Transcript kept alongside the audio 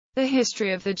The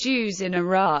history of the Jews in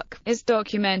Iraq is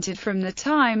documented from the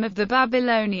time of the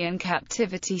Babylonian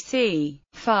captivity c.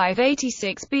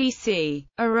 586 BC.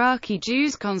 Iraqi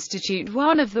Jews constitute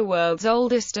one of the world's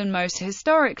oldest and most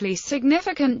historically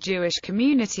significant Jewish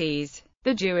communities.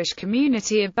 The Jewish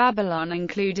community of Babylon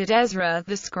included Ezra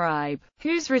the scribe,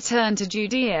 whose return to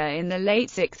Judea in the late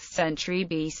 6th century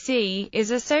BC is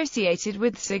associated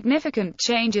with significant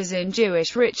changes in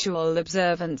Jewish ritual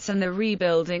observance and the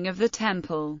rebuilding of the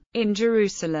Temple in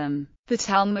Jerusalem. The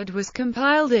Talmud was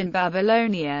compiled in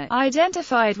Babylonia,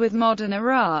 identified with modern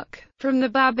Iraq. From the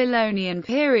Babylonian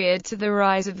period to the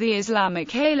rise of the Islamic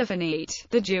Caliphate,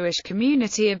 the Jewish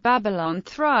community of Babylon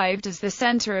thrived as the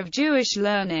center of Jewish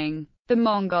learning. The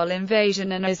Mongol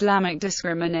invasion and Islamic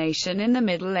discrimination in the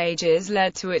Middle Ages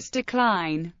led to its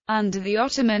decline. Under the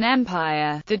Ottoman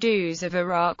Empire, the Jews of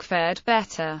Iraq fared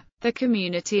better. The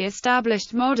community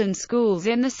established modern schools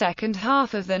in the second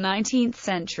half of the 19th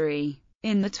century.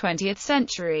 In the 20th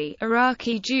century,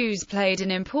 Iraqi Jews played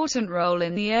an important role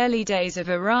in the early days of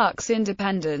Iraq's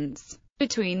independence.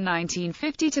 Between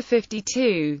 1950 to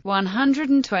 52,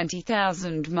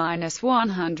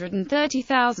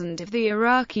 120,000–130,000 of the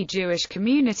Iraqi Jewish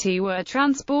community were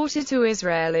transported to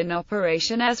Israel in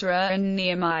Operation Ezra and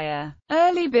Nehemiah.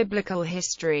 Early biblical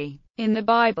history. In the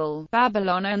Bible,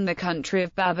 Babylon and the country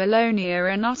of Babylonia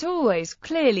are not always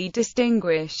clearly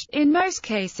distinguished, in most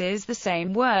cases the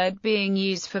same word being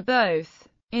used for both.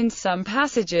 In some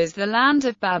passages the land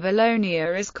of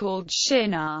Babylonia is called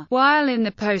Shinar, while in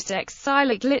the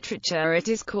post-exilic literature it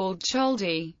is called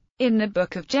Chaldi. In the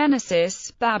Book of Genesis,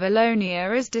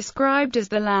 Babylonia is described as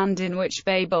the land in which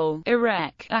Babel,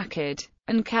 Erech, Akkad,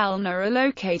 and Calneh are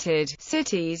located,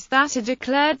 cities that are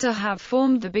declared to have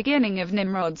formed the beginning of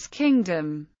Nimrod's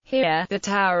kingdom. Here, the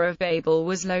Tower of Babel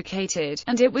was located,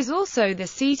 and it was also the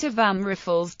seat of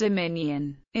Amraphil's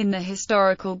dominion. In the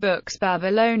historical books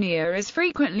Babylonia is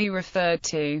frequently referred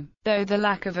to, though the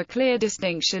lack of a clear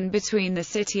distinction between the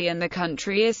city and the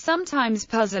country is sometimes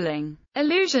puzzling.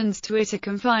 Allusions to it are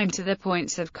confined to the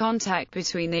points of contact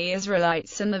between the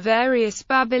Israelites and the various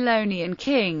Babylonian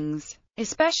kings,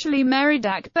 especially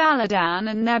Merodach Baladan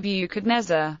and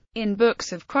Nebuchadnezzar. In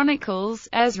books of Chronicles,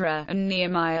 Ezra, and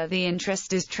Nehemiah the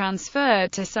interest is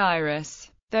transferred to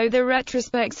Cyrus, though the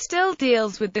retrospect still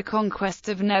deals with the conquest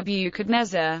of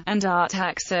Nebuchadnezzar, and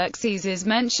Artaxerxes is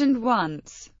mentioned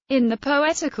once. In the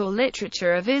poetical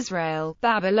literature of Israel,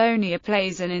 Babylonia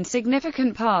plays an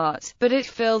insignificant part, but it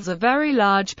fills a very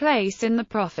large place in the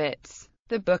prophets.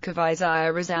 The Book of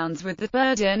Isaiah resounds with the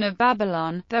burden of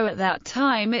Babylon, though at that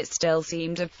time it still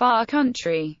seemed a far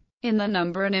country. In the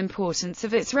number and importance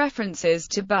of its references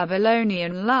to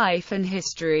Babylonian life and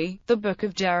history, the Book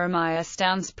of Jeremiah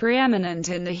stands preeminent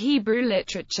in the Hebrew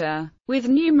literature, with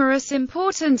numerous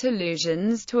important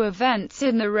allusions to events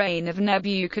in the reign of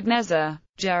Nebuchadnezzar.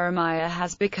 Jeremiah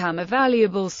has become a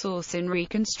valuable source in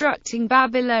reconstructing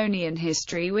Babylonian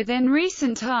history within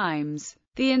recent times.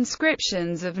 The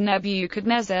inscriptions of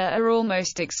Nebuchadnezzar are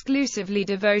almost exclusively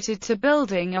devoted to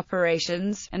building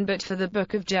operations, and but for the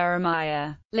Book of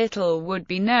Jeremiah, little would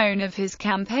be known of his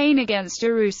campaign against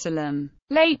Jerusalem.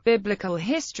 Late biblical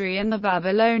history and the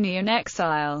Babylonian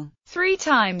exile. 3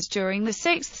 times during the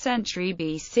 6th century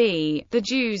BC, the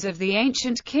Jews of the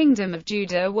ancient kingdom of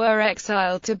Judah were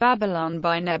exiled to Babylon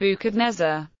by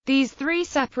Nebuchadnezzar. These 3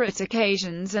 separate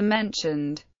occasions are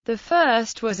mentioned. The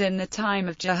first was in the time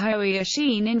of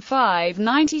Jehoiachin in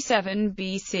 597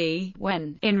 BC,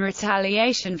 when, in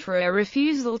retaliation for a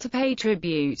refusal to pay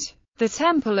tribute, the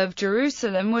Temple of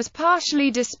Jerusalem was partially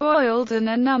despoiled and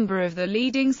a number of the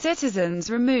leading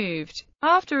citizens removed.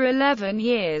 After 11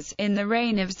 years, in the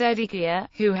reign of Zedekiah,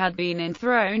 who had been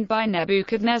enthroned by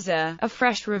Nebuchadnezzar, a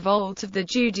fresh revolt of the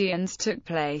Judeans took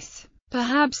place,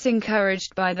 perhaps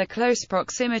encouraged by the close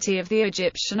proximity of the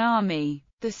Egyptian army.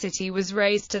 The city was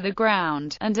razed to the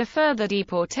ground, and a further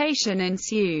deportation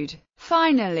ensued.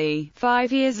 Finally,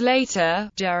 5 years later,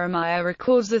 Jeremiah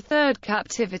records a third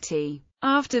captivity.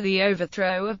 After the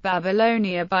overthrow of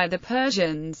Babylonia by the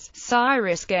Persians,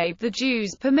 Cyrus gave the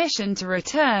Jews permission to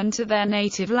return to their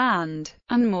native land,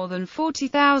 and more than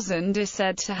 40,000 are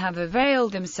said to have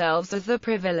availed themselves of the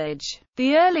privilege.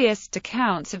 The earliest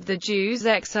accounts of the Jews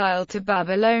exiled to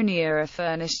Babylonia are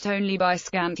furnished only by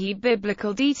scanty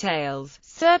biblical details.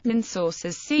 Certain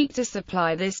sources seek to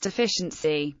supply this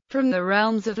deficiency from the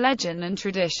realms of legend and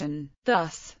tradition.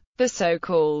 Thus, the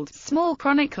so-called Small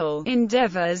Chronicle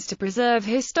endeavors to preserve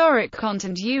historic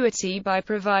continuity by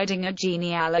providing a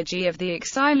genealogy of the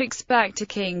exilics back to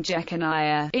King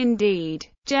Jeconiah. Indeed,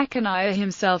 Jeconiah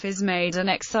himself is made an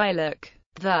exilic.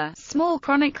 The Small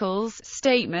Chronicles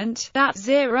statement that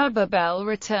Zerubbabel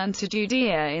returned to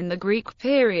Judea in the Greek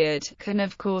period can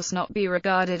of course not be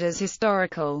regarded as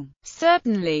historical.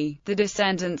 Certainly, the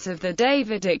descendants of the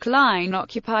Davidic line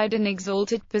occupied an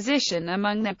exalted position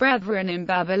among their brethren in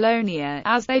Babylonia,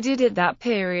 as they did at that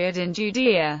period in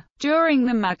Judea. During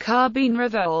the Maccabean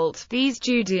revolt, these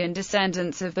Judean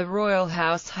descendants of the royal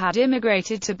house had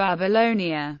immigrated to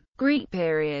Babylonia. Greek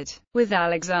period. With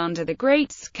Alexander the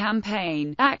Great's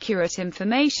campaign, accurate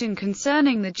information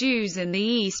concerning the Jews in the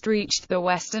East reached the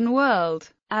Western world.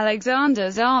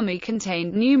 Alexander's army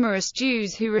contained numerous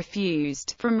Jews who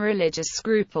refused, from religious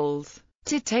scruples,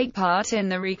 to take part in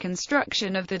the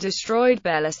reconstruction of the destroyed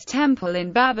Belus temple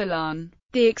in Babylon.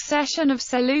 The accession of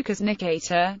Seleucus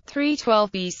Nicator,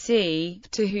 312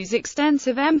 BC, to whose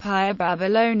extensive empire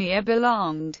Babylonia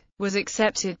belonged, was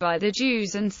accepted by the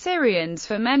Jews and Syrians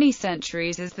for many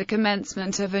centuries as the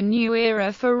commencement of a new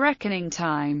era for reckoning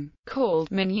time,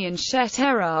 called Minyan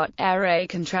Shet-Erat Ere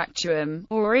Contractuum,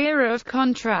 or Era of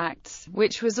Contracts,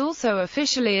 which was also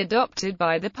officially adopted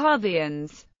by the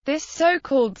Parthians. This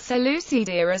so-called Seleucid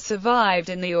era survived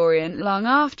in the Orient long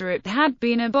after it had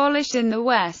been abolished in the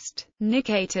West.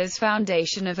 Nicator's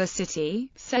foundation of a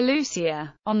city,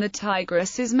 Seleucia, on the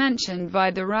Tigris is mentioned by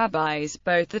the rabbis.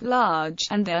 Both the large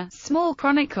and the small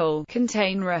chronicle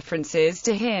contain references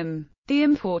to him. The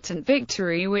important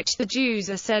victory which the Jews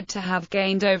are said to have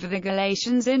gained over the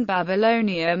Galatians in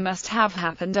Babylonia must have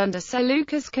happened under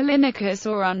Seleucus Callinicus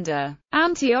or under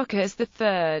Antiochus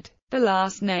III. The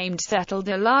last named settled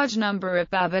a large number of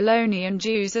Babylonian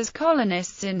Jews as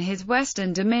colonists in his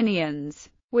western dominions,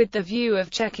 with the view of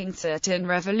checking certain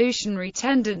revolutionary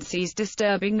tendencies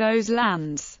disturbing those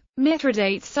lands.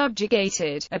 Mithridates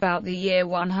subjugated, about the year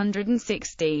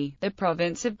 160, the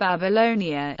province of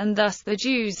Babylonia, and thus the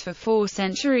Jews for 4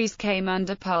 centuries came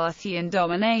under Parthian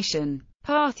domination.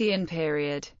 Parthian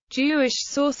period. Jewish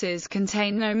sources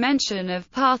contain no mention of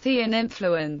Parthian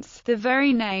influence. The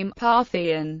very name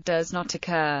Parthian does not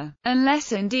occur,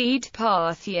 unless indeed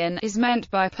Parthian is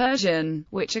meant by Persian,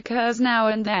 which occurs now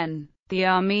and then. The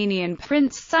Armenian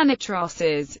prince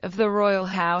Sanitroses, of the royal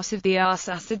house of the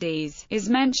Arsacides, is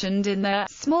mentioned in the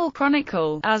Small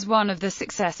Chronicle as one of the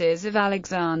successors of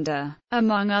Alexander.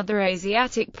 Among other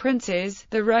Asiatic princes,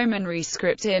 the Roman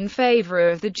rescript in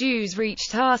favor of the Jews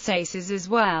reached Arsaces as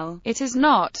well. It is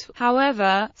not,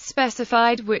 however,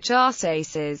 specified which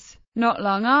Arsaces. Not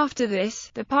long after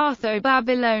this, the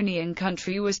Partho-Babylonian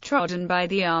country was trodden by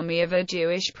the army of a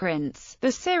Jewish prince.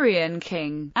 The Syrian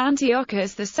king,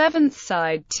 Antiochus VII,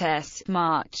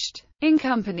 marched, in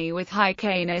company with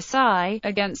Hyrcanus I,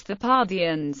 against the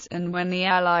Parthians, and when the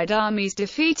allied armies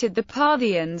defeated the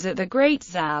Parthians at the Great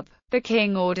Zab, the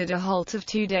king ordered a halt of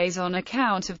 2 days on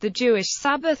account of the Jewish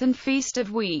Sabbath and Feast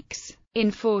of Weeks. In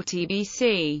 40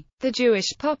 BC, the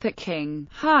Jewish puppet king,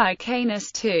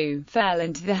 Hyrcanus II, fell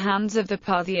into the hands of the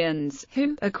Parthians,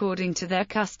 who, according to their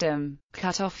custom,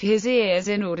 cut off his ears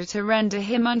in order to render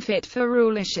him unfit for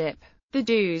rulership. The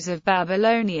Jews of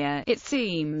Babylonia, it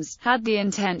seems, had the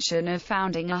intention of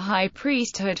founding a high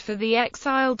priesthood for the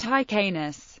exiled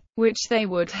Hyrcanus, which they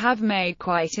would have made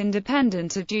quite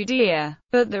independent of Judea,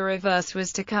 but the reverse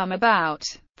was to come about.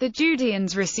 The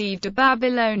Judeans received a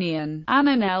Babylonian,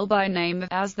 Ananel by name,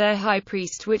 as their high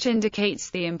priest, which indicates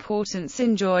the importance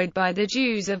enjoyed by the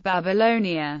Jews of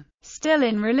Babylonia. Still,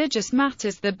 in religious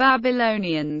matters the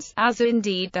Babylonians, as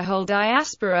indeed the whole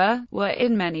diaspora, were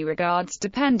in many regards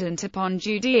dependent upon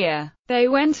Judea. They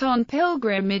went on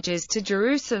pilgrimages to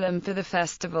Jerusalem for the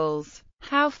festivals.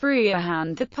 How free a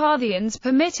hand the Parthians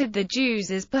permitted the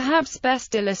Jews is perhaps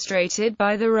best illustrated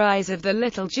by the rise of the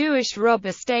little Jewish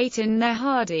robber state in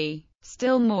Nehardie.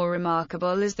 Still more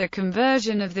remarkable is the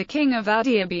conversion of the king of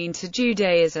Adiabene to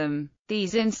Judaism.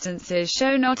 These instances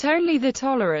show not only the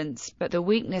tolerance, but the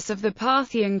weakness of the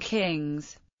Parthian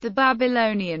kings. The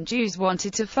Babylonian Jews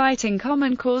wanted to fight in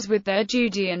common cause with their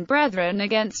Judean brethren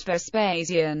against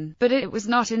Vespasian, but it was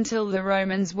not until the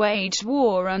Romans waged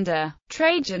war under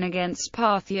Trajan against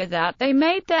Parthia that they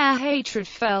made their hatred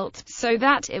felt, so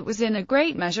that it was in a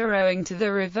great measure owing to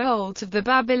the revolt of the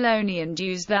Babylonian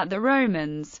Jews that the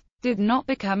Romans did not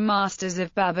become masters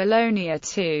of Babylonia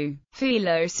too.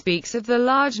 Philo speaks of the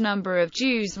large number of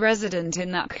Jews resident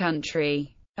in that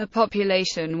country, a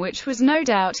population which was no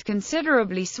doubt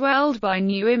considerably swelled by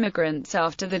new immigrants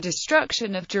after the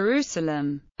destruction of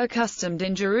Jerusalem. Accustomed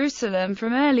in Jerusalem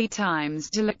from early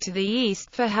times to look to the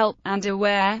east for help, and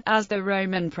aware, as the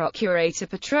Roman procurator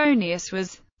Petronius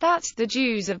was, that the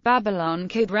Jews of Babylon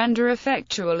could render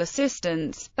effectual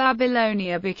assistance,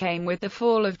 Babylonia became with the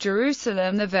fall of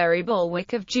Jerusalem the very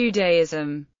bulwark of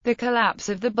Judaism. The collapse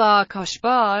of the Bar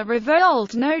Kokhba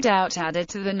revolt no doubt added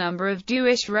to the number of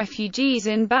Jewish refugees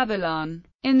in Babylon.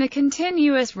 In the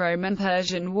continuous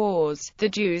Roman-Persian wars, the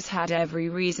Jews had every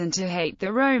reason to hate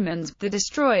the Romans, the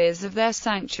destroyers of their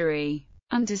sanctuary,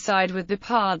 and to side with the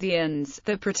Parthians,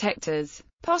 the protectors.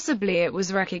 Possibly it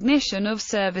was recognition of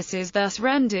services thus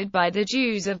rendered by the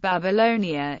Jews of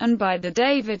Babylonia, and by the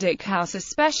Davidic house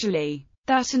especially,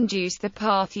 that induced the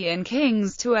Parthian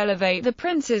kings to elevate the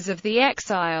princes of the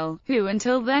exile, who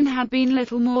until then had been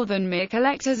little more than mere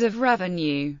collectors of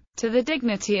revenue, to the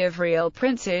dignity of real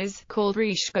princes, called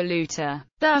Rish Galuta.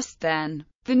 Thus, then,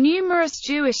 the numerous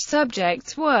Jewish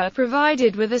subjects were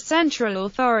provided with a central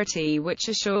authority which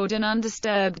assured an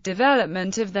undisturbed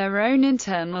development of their own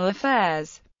internal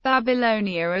affairs.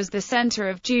 Babylonia as the center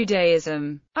of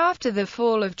Judaism. After the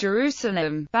fall of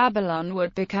Jerusalem, Babylon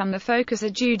would become the focus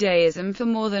of Judaism for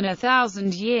more than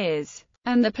 1,000 years,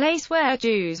 and the place where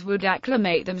Jews would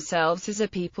acclimate themselves as a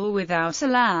people without a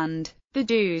land. The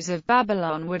Jews of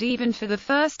Babylon would even for the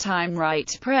first time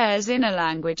write prayers in a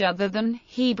language other than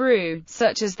Hebrew,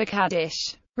 such as the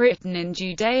Kaddish, written in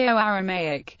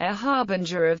Judeo-Aramaic, a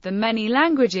harbinger of the many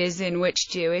languages in which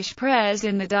Jewish prayers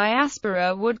in the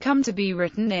diaspora would come to be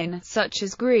written in, such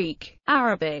as Greek,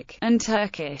 Arabic, and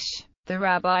Turkish. The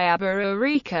Rabbi Abba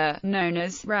Eureka, known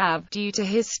as Rab due to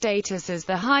his status as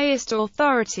the highest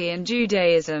authority in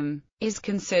Judaism, is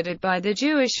considered by the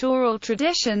Jewish oral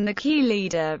tradition the key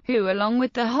leader, who along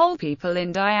with the whole people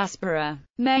in diaspora,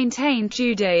 maintained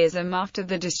Judaism after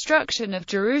the destruction of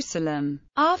Jerusalem.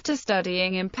 After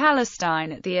studying in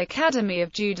Palestine at the Academy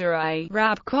of Judah,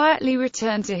 Rab quietly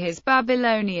returned to his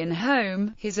Babylonian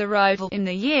home. His arrival in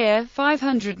the year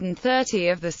 530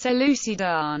 of the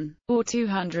Seleucidan, or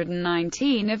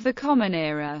 219 of the Common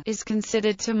Era, is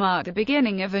considered to mark the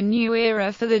beginning of a new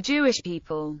era for the Jewish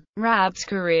people. Rab's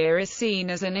career is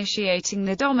seen as initiating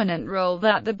the dominant role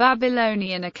that the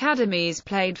Babylonian academies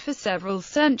played for several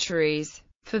centuries,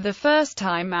 for the first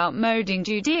time outmoding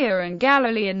Judea and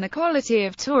Galilee in the quality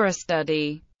of Torah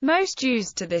study. Most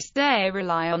Jews to this day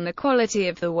rely on the quality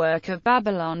of the work of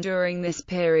Babylon during this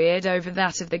period over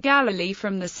that of the Galilee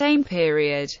from the same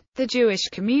period. The Jewish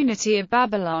community of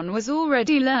Babylon was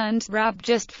already learned. Rab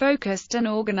just focused and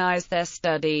organized their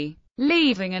study,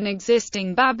 leaving an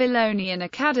existing Babylonian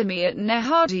academy at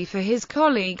Nehadi for his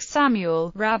colleague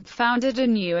Samuel. Rab founded a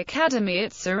new academy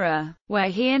at Surah, where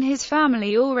he and his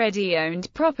family already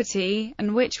owned property,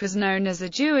 and which was known as a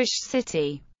Jewish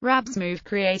city. Rab's move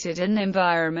created an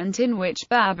environment in which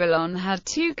Babylon had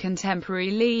two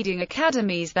contemporary leading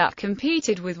academies that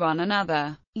competed with one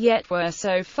another, yet were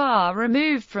so far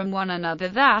removed from one another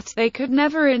that they could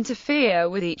never interfere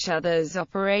with each other's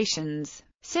operations.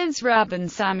 Since Rab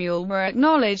and Samuel were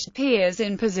acknowledged peers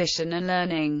in position and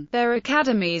learning, their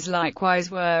academies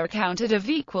likewise were accounted of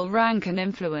equal rank and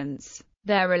influence.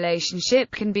 Their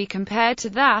relationship can be compared to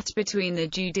that between the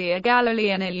Judea, Galilee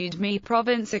and Idumea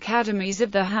province academies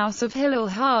of the house of Hillel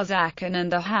HaZakan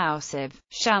and the house of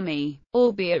Shammai,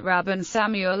 albeit Rab and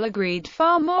Samuel agreed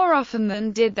far more often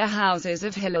than did the houses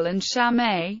of Hillel and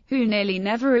Shammai, who nearly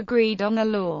never agreed on the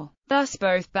law. Thus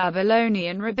both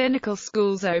Babylonian rabbinical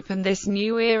schools opened this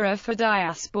new era for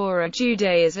diaspora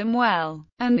Judaism well,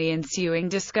 and the ensuing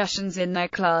discussions in their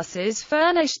classes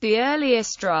furnished the earlier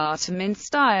stratum in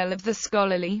style of the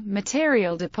scholarly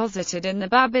material deposited in the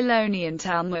Babylonian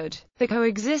Talmud. The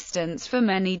coexistence for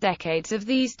many decades of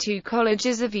these two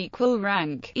colleges of equal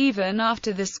rank, even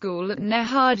after the school at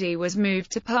Nehadi was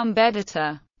moved to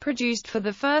Pumbedita, produced for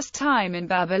the first time in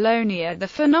Babylonia the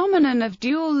phenomenon of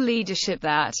dual leadership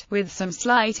that, with some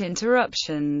slight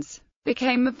interruptions,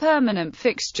 became a permanent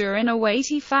fixture and a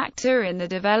weighty factor in the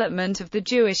development of the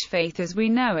Jewish faith as we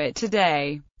know it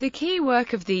today. The key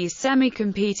work of these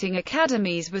semi-competing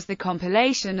academies was the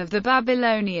compilation of the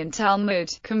Babylonian Talmud,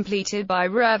 completed by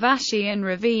Rav Ashi and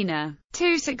Ravina,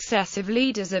 two successive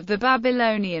leaders of the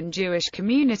Babylonian Jewish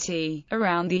community,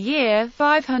 around the year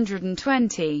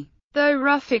 520. Though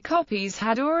rough copies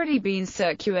had already been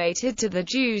circulated to the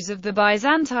Jews of the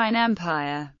Byzantine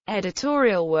Empire,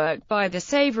 editorial work by the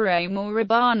Savarim or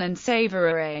Rabban and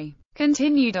Savarei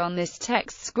continued on this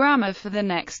text's grammar for the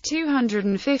next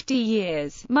 250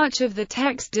 years. Much of the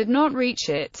text did not reach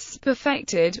its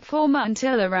perfected form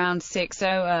until around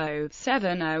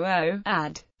 600–700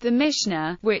 AD. The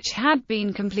Mishnah, which had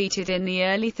been completed in the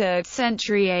early 3rd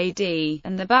century AD,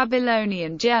 and the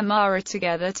Babylonian Gemara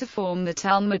together to form the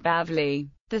Talmud Bavli,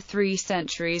 the 3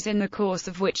 centuries in the course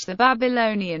of which the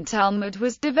Babylonian Talmud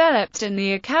was developed and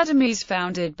the academies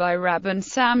founded by Rab and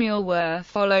Samuel were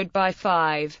followed by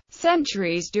 5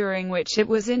 centuries during which it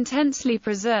was intensely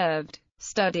preserved.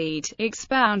 studied,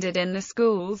 expounded in the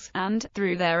schools, and,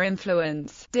 through their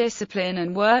influence, discipline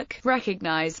and work,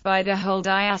 recognized by the whole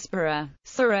diaspora.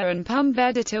 Sura and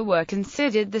Pumbedita were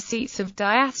considered the seats of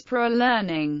diaspora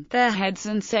learning. Their heads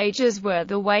and sages were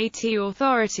the weighty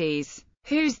authorities,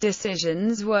 whose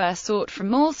decisions were sought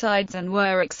from all sides and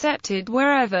were accepted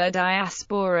wherever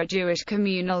diaspora Jewish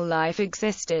communal life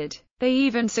existed. They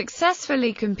even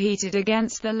successfully competed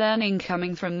against the learning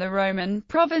coming from the Roman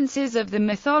provinces of the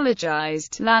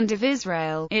mythologized land of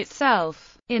Israel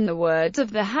itself. In the words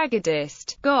of the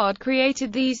Haggadist, God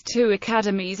created these two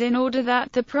academies in order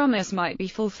that the promise might be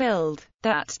fulfilled,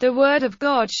 that the word of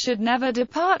God should never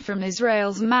depart from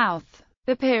Israel's mouth.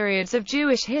 The periods of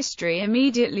Jewish history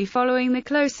immediately following the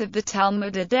close of the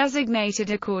Talmud are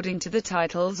designated according to the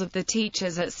titles of the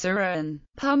teachers at Sura and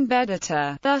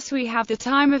Pumbedita. Thus we have the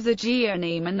time of the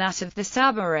Geonim and that of the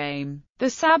Sabarim.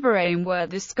 The Sabarim were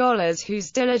the scholars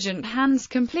whose diligent hands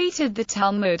completed the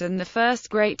Talmud and the first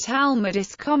great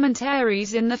Talmudist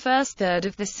commentaries in the first third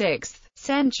of the 6th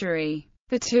century.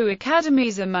 The two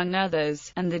academies, among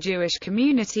others, and the Jewish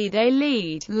community they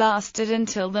lead, lasted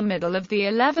until the middle of the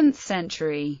 11th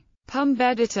century.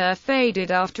 Pumbedita faded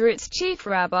after its chief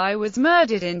rabbi was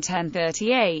murdered in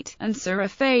 1038, and Sura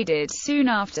faded soon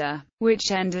after,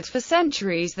 which ended for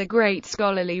centuries the great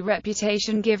scholarly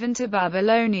reputation given to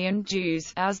Babylonian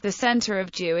Jews as the center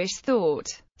of Jewish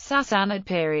thought. Sassanid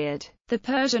period. The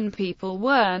Persian people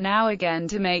were now again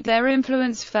to make their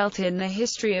influence felt in the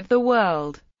history of the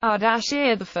world.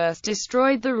 Ardashir I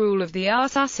destroyed the rule of the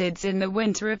Arsacids in the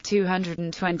winter of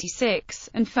 226,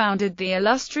 and founded the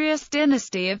illustrious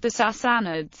dynasty of the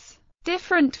Sassanids.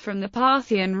 Different from the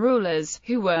Parthian rulers,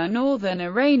 who were northern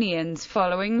Iranians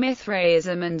following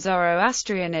Mithraism and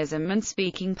Zoroastrianism and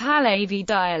speaking Pahlavi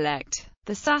dialect,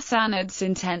 the Sassanids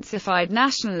intensified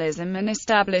nationalism and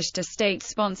established a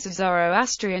state-sponsored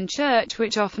Zoroastrian church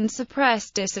which often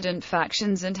suppressed dissident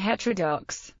factions and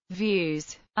heterodox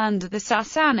views. Under the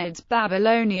Sassanids,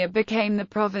 Babylonia became the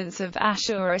province of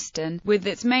Ashuristan, with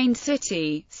its main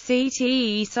city,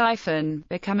 Ctesiphon,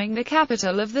 becoming the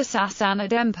capital of the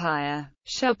Sassanid Empire.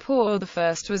 Shapur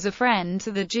I was a friend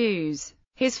to the Jews.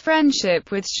 His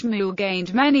friendship with Shmuel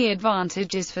gained many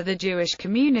advantages for the Jewish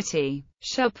community.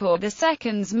 Shapur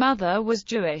II's mother was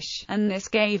Jewish, and this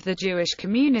gave the Jewish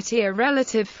community a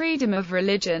relative freedom of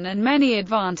religion and many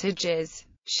advantages.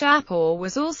 Shapur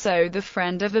was also the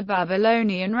friend of a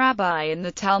Babylonian rabbi in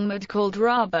the Talmud called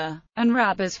Rabbah, and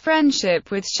Rabbah's friendship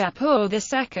with Shapur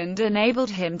II enabled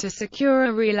him to secure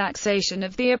a relaxation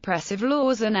of the oppressive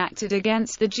laws enacted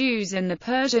against the Jews in the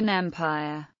Persian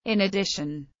Empire. In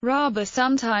addition, Rabbah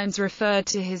sometimes referred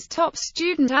to his top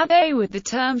student Abbé with the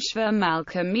term Shva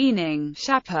Malka, meaning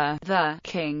Shapur, the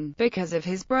king, because of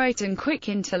his bright and quick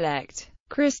intellect.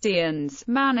 Christians,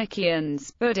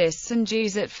 Manichaeans, Buddhists and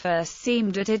Jews at first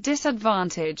seemed at a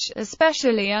disadvantage,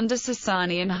 especially under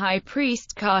Sasanian high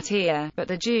priest Kartir, but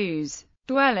the Jews,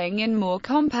 dwelling in more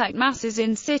compact masses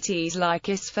in cities like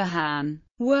Isfahan,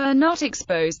 were not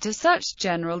exposed to such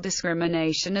general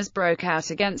discrimination as broke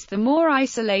out against the more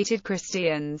isolated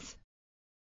Christians.